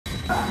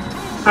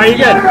Are you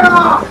good?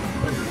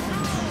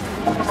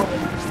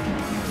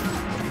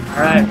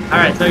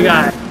 Alright, so we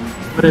got,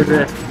 what is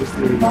this?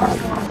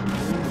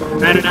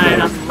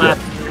 99 on the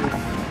left.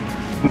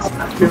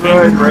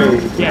 Kira and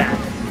Rave. Yeah.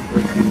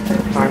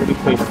 Tyrant and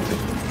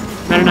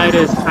Tyrant. Mennonite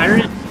is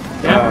Tyrant?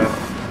 Yeah.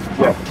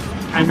 Yeah.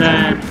 And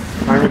then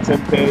Tyrant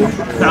 10K.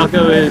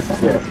 Falco is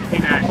yeah.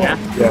 K9, yeah?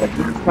 Yeah, this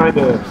is kind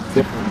of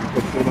different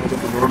because K9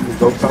 doesn't normally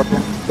go Falco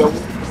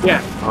double.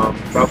 Yeah.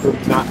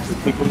 Falco's not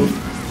particularly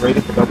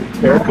rated for double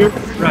character.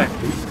 Right.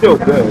 He's still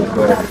good,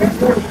 but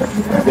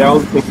they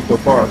only take it so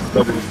far.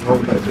 Double is whole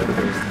like that.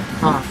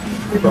 Huh.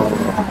 So,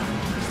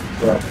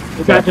 yeah.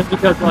 Is that just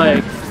because,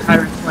 like,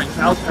 Tyrant's playing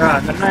Falco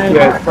or Mennonite?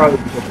 Yeah, it's probably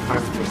because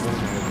Tyrant's playing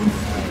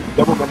Mennonite.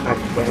 Double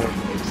Mennonite band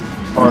is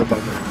hard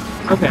like that.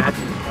 Okay, I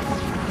see.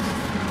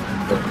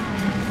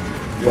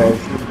 Yeah, it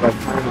seems like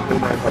Tyrant and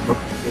Mennonite have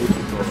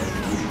reputation for it.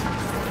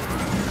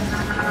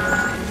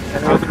 Yeah,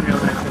 that was a real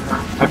nice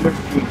one. I've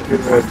never seen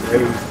Kira and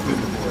Rave team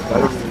before, so I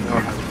don't really know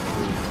how it's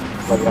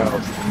going to play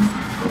out.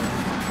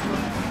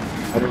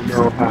 I don't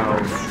know how...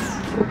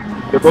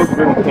 They're both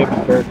really campy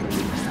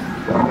characters,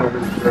 so I'm not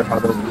really sure how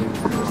those games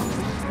will go.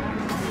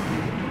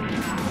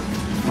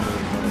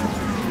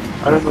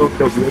 I don't know if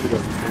they'll be able to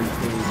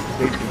maintain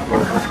station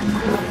for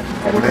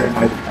and then I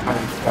kind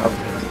of stop it.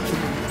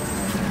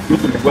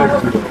 Usually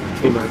West, you know,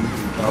 came out and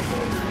stop it.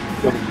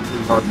 It's going to be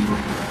really hard to do.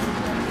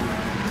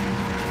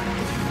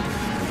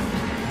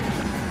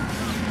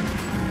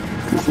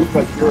 It seems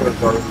like Euro's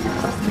already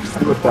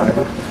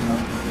suicided,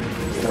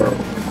 so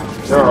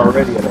they're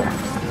already at a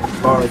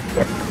large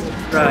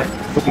deficit. Right.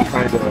 Looking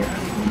kind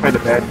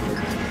of bad.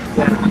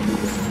 Yeah.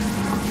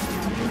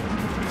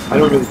 I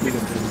don't really see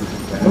them doing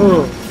anything bad.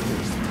 Ooh.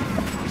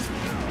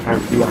 I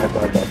feel like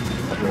that.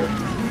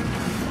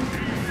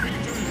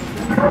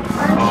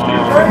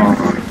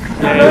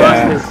 Yeah, he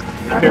lost his...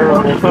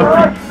 Terrible.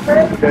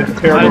 That's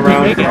terrible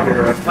round for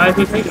Kira. Why is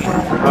he taking it?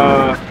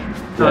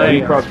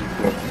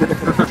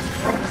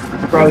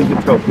 He probably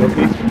just felt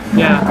guilty.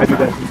 Yeah. I do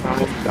that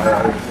sometimes. I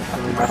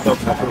feeling myself,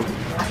 I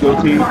feel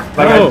guilty. Like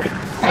that was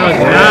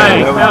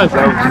nice.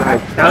 That was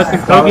nice. That was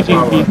some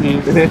focusing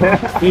pieces.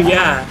 Dude,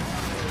 yeah.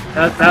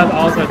 That was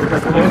also a good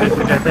message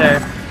right there.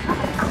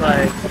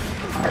 Like,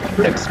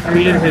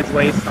 excreted his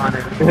waste on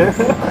it.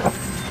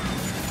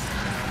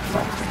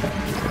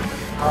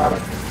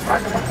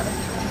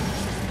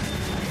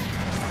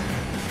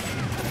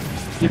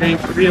 You think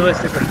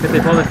realistically, could they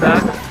pull this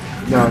back?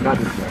 No, not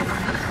this way.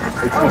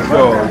 It's just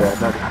so, yeah,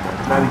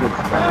 not against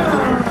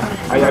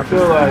I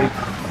feel like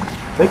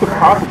they could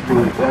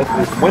possibly,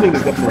 winning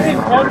is definitely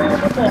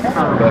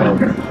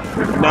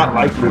not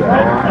likely at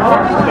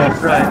all.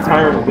 Right.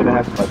 Tyrant is going to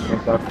have to like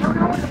mess up.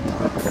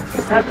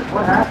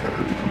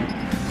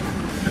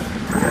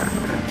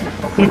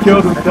 He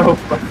killed himself.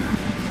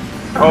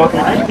 Oh,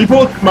 he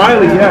pulled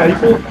Smiley, yeah, he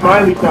pulled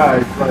Smiley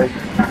ties. Like,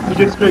 he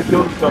just straight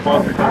killed himself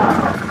all the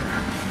time.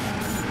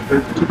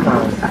 There's 2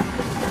 times.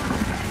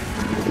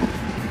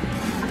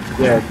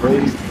 Yeah,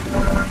 Brave.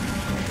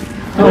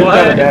 Oh, Brave's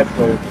not a bad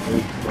player for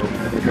Brave,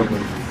 so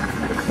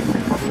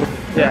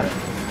yeah.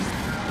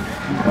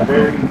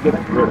 He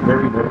gets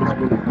very nervous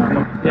really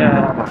easy.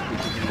 Yeah.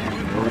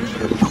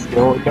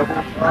 Skill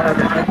double.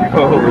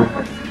 Oh,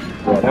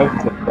 yeah, that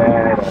was a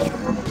bad.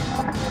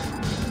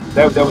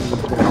 That was going to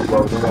turn out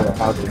well, no matter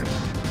how they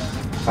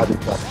try to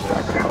play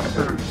out.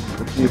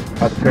 Let's see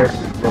how the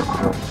characters look.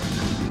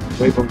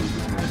 Wave only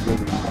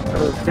really.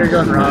 Here you go,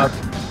 Rob.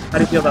 How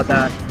do you feel about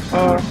that? I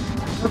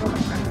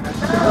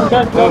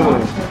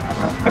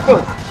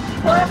feel.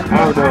 I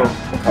don't know.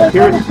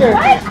 Here's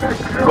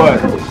what?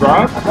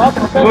 Rob?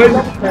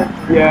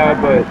 Yeah,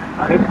 but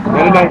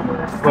Mennonite.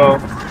 Well,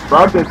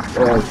 Rob is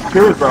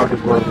Kira's Rob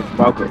is one of his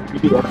Falco. He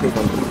did SK on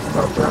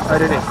Falco. Oh,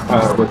 did he?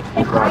 With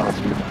Rob.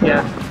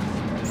 Yeah.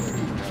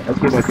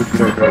 SK on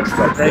Vegas,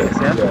 Vegas,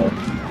 yeah.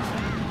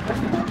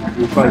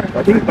 It's like, I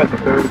think it's like the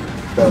 3rd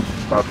best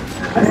Falco.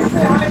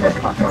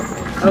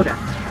 Okay.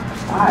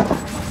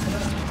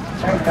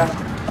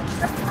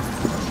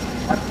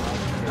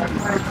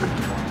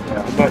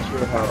 Yeah, I'm not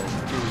sure how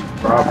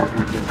Rob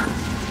would be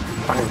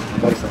kind of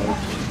Mennonite.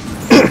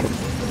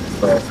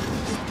 But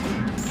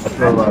I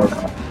feel like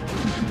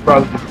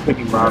probably just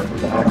picking Rob from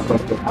the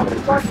aspect of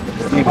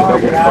being a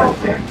double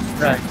player.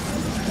 Right.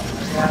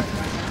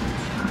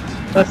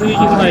 Plus, you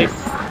can like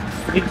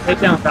you can take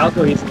down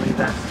Falco easily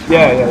then.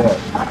 Yeah.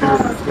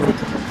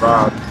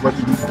 Rob, what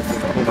you used to do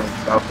on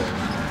Falco.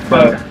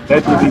 But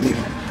that's just even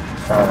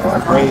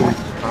Brave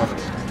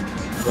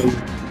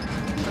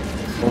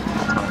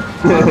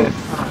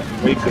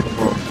Brave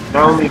difficult.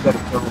 Not only is that a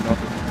terrible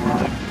method of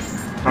doing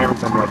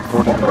Tyrant's on like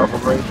 40 level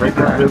range. Brave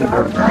is really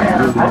nervous.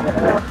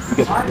 He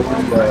gets really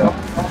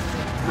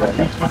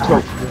he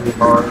chokes really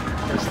hard.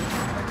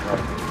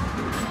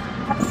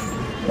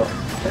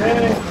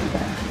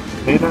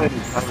 They not even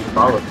trying to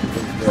follow it.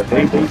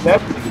 They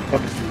have pretty good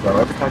chemistry though.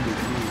 Every time they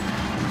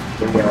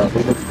see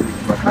they look pretty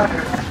special.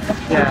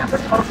 Yeah.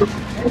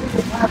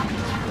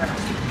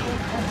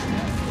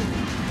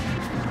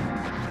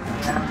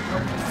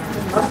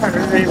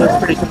 Everybody looks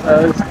pretty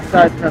composed,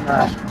 aside from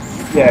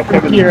Yeah,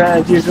 Kevin. Kira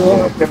as usual.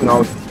 Yeah, Kevin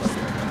always.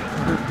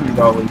 He's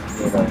always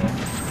been.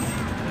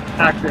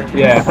 Actor.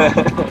 Yeah.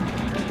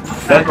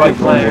 That's like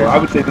player. normal. I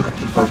would say this is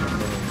composure.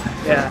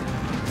 Yeah.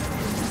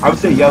 I would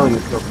say yelling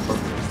is still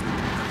composure.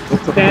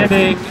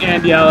 Standing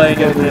and yelling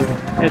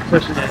and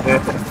pushing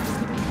it.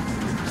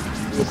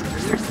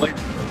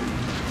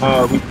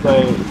 We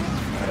play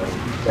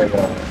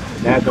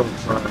Nagel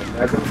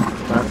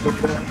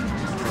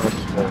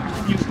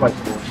he's like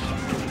four.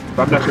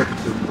 But I'm not sure if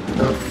it's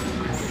still.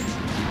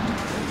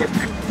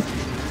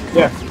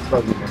 Yeah, it's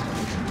probably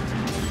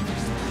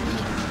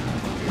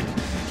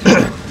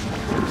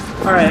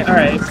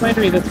Alright, explain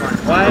to me this one.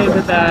 Why is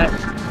it that,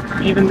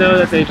 even though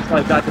that they just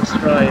like got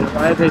destroyed,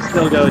 why did they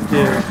still go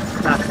to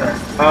Smash Cut?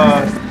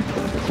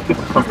 It's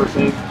just a comfort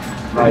thing.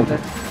 Like,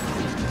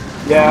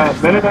 yeah,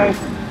 Meta Knight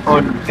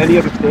on any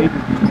other stage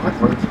would be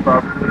worse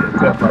probably,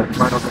 except like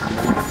Final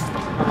Fantasy.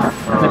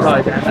 They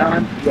probably banned that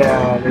one?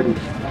 Yeah, they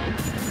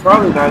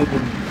probably not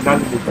even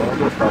banned it, but a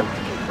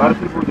lot of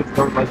people just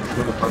don't like to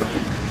do the part of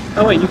it.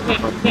 Oh wait, you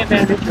can't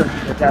ban intro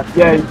music. That's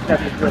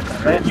the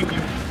twist, right?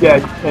 Yeah,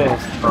 you can.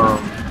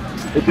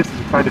 It just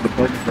kind of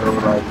depends though.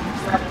 Like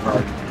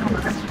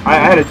I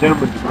had a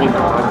gentleman's agreement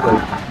when I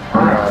played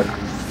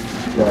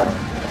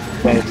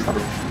band music.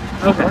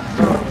 Okay.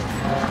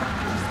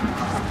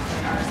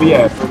 But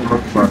yeah, for the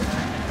most part,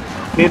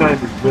 K9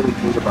 is really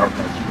good about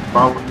like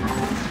following you.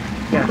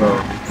 Yeah. So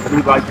I do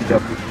like the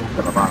definition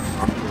a lot.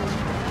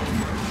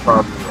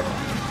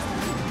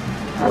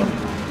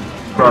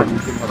 Probably you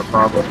didn't have a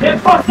problem. Get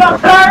fucked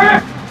up,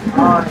 Tyrant!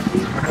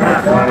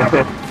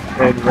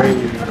 And Ray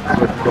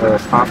with the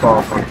pop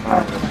off on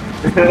time.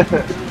 It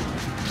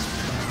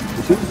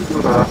seems to be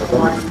doing a lot of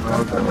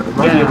better. It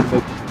might be able to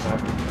make it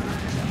happen.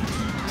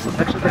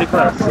 Actually pretty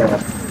close. Yeah.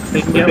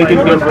 They can get They like can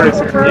get rid of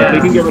yeah. They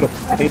can get rid of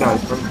K9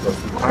 first though.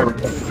 Tyrant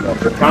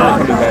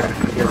coming back to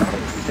the hero.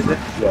 Is it?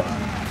 Yeah.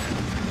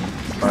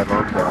 By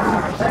long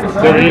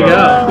shot. There you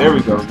go. There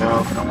we go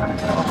now.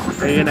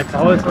 Are you gonna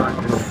call this one?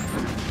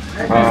 I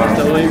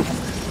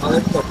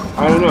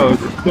don't know,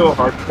 it's still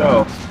hard to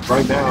tell.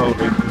 Right now,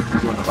 they're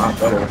doing a lot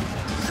better.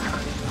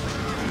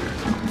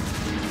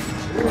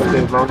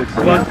 As long as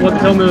What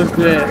kill moves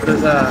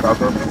does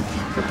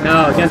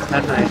no, against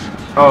Meta Knight.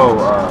 Oh,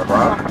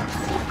 Rob?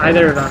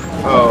 Either of them.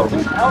 Oh,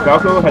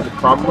 Falco had the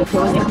problem with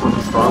him?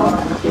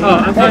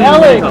 Oh, I'm talking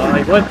about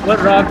like what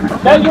Rob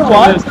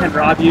moves can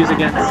Rob use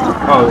against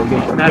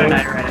Meta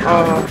Knight right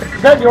now?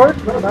 Is that yours?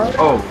 No.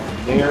 Oh,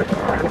 I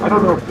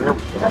don't know if they're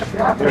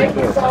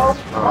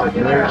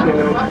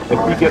if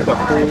you get a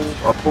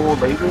full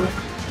laser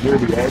near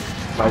the edge,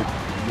 like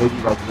maybe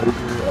like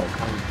laser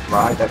kind of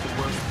slide, that could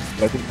work.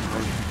 But I think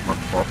it's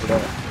much more for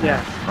that.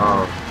 Yeah.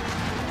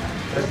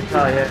 That's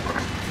probably it.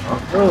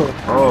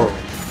 Oh,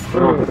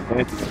 the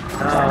fancy.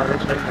 No, they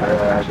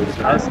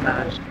should have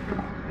smashed.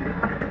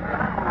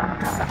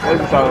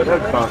 That's solid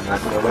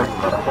match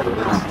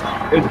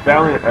though. It's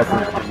valiant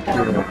effort from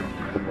Kira.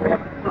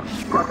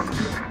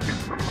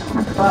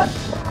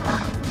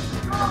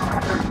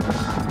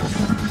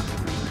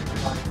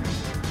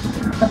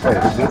 Wait,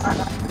 is this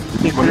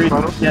Team 20 3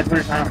 finals? Yeah,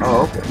 20 finals.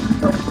 Oh, okay.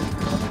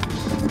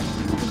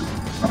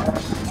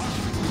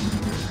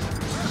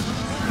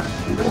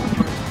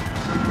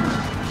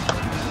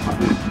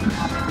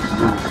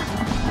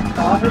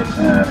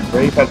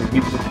 Rave has a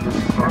weakness for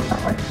this song.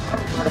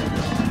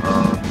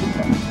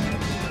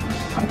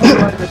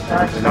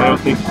 And I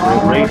don't think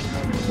Rave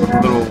was a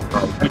little,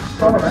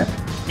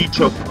 he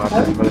choked him out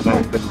there, but it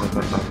nice didn't win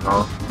that night at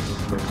all.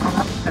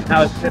 And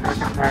how is Pitt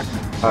looking mark?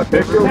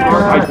 Favorite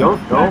mark, I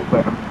don't know,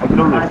 but I can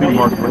only assume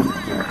Mark wins.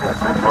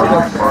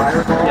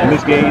 In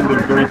this game,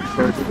 there's very few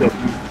characters that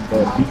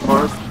beat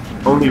Mark.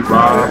 Only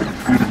Rob,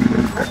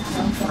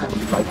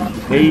 like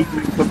maybe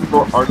some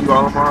people argue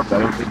Alamar, but I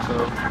don't think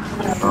so.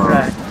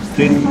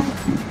 City,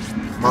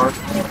 Mark,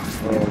 and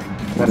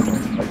Meta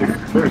Knight. I think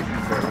it's very good.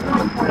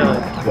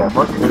 Yeah,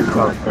 Mark's very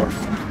solid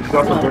character. He's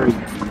also very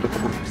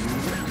difficult.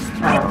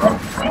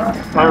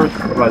 Tyrant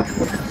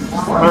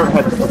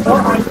had to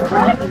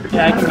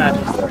yeah, I can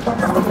imagine.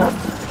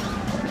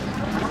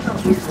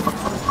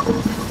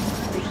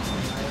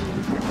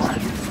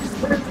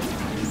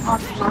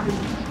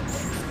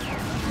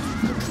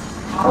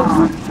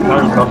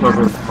 Tyrant's also a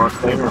very smart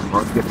player, and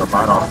Mark gets a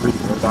lot off free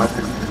throw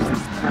dodges.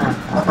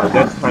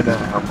 That's kind of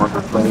how Mark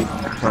plays,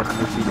 trying to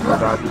get free throw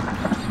dodges.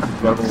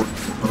 Juggle with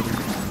his opponent.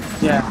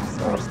 Yeah.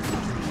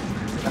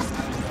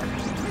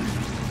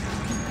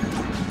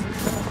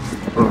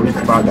 Or at least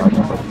spot dodges.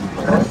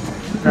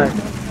 Right.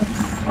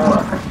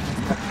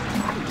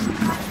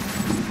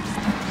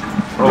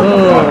 Oh,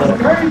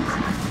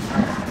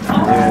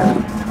 yeah.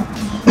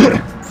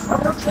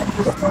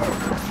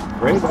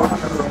 Great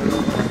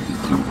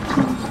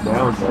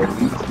down there.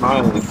 He's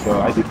smiling, so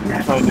I think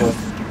he's trying to,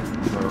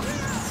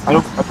 I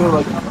feel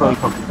like he's playing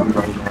comfortably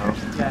right now.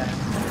 Yeah.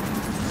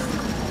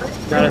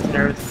 Not as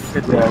nervous as he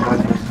could be. Yeah,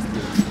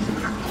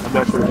 I'm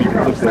not sure if he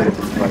looks at it as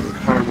like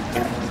retirement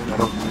game. I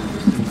don't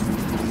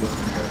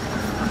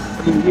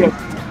I mean, he has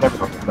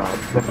Kevin on the side.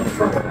 It's definitely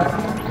a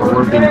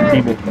worthy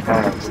teammate to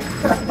have.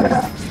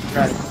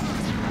 Right.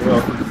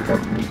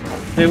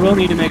 They will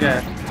need to make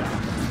a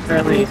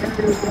fairly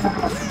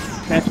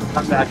substantial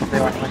comeback if they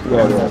want to win.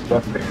 Yeah,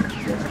 definitely.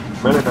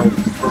 Meta Knight is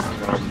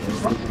focused on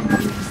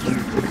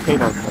it's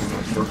K9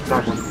 so it's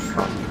not going to be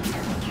fun.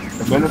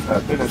 The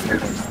K9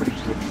 is pretty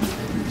good.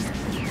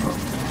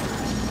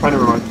 Kind of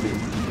reminds me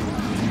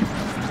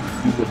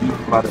of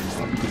a lot of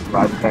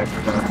live attack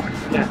stuff.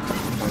 Yeah.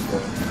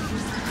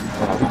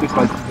 And he just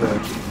likes to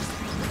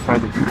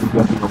kind of do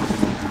jumping over the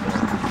moves.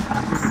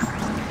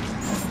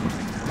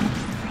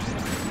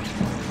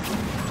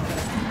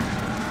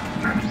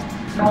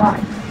 Oh.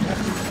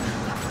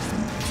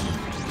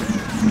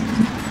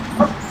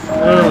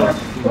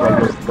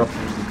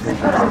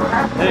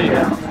 There you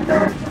go.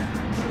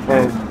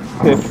 And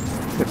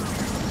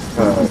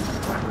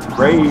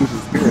Rave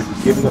is here and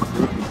giving up the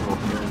control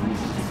here.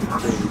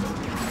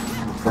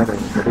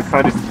 They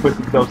kind of just push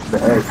themselves to the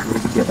edge so they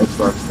can get edge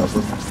guard stuff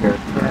with this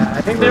character. Yeah,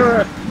 I think they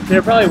were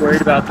probably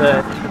worried about the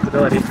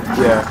invincibility.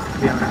 Yeah. To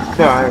be honest.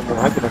 No, I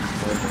can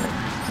understand that.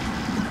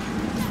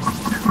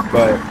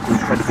 But he's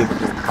trying to give it a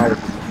little higher.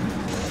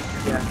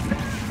 Yeah.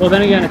 Well,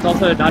 then again, it's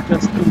also not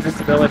just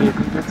invincibility. It's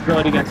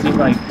invincibility against these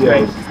like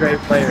great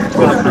players,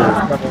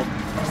 top level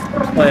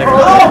players.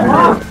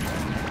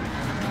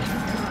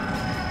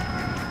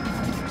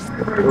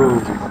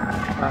 Ooh.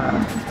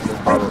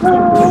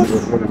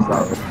 Really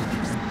solid.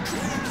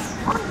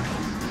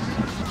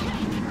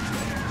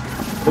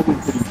 Looking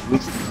pretty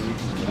weak.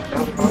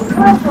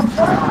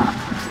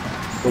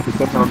 They can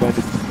somehow manage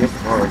to get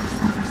hard.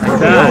 Like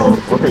that.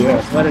 Okay, yeah.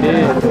 What it is.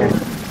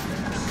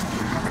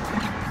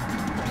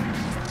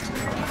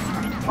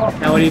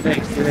 Now, what do you think?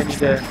 Do they need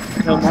to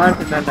kill Marth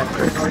and then next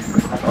turn?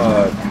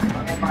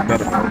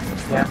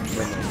 Yeah.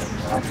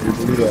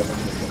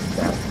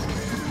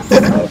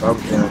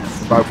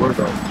 If I were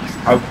though,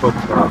 I would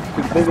focus on.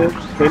 Because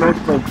K9's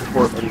playing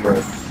support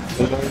anyway.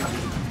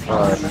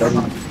 K9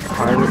 doesn't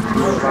Tyrant do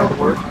a lot of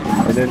work,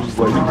 and then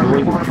what he's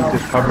doing is he's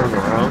just hovering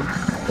around.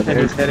 And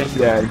he's hitting.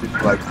 Yeah, he's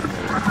just like,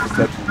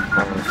 perception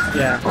kind of.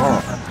 Yeah. Oh.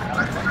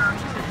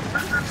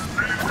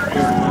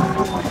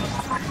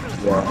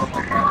 Yeah.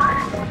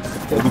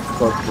 Maybe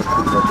supposed to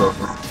pretty much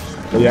open.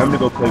 But yeah, I'm gonna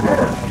go play Brawl.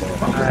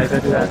 Alright, go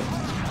do that.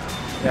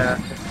 Yeah.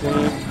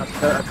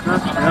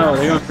 No,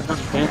 they're going for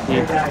something fancy.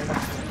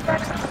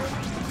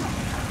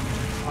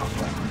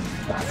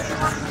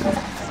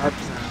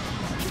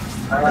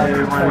 They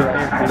want to be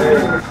fancy.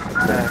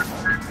 Okay.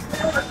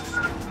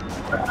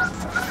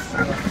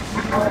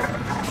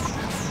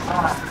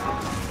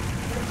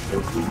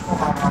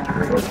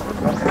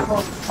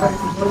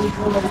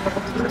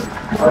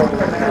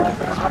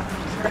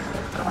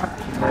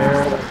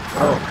 There.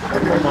 Oh,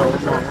 one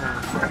more.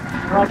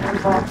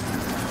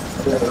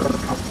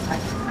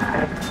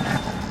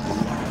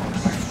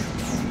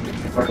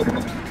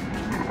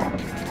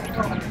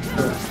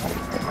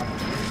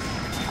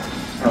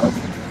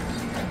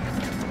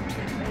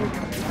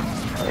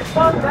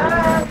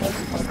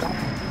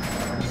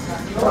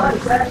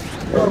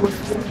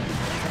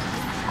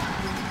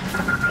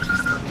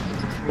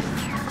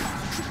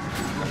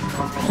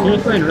 He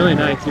was playing really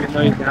nice even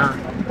though he's down.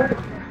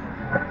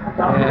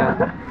 Yeah,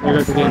 here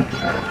goes again.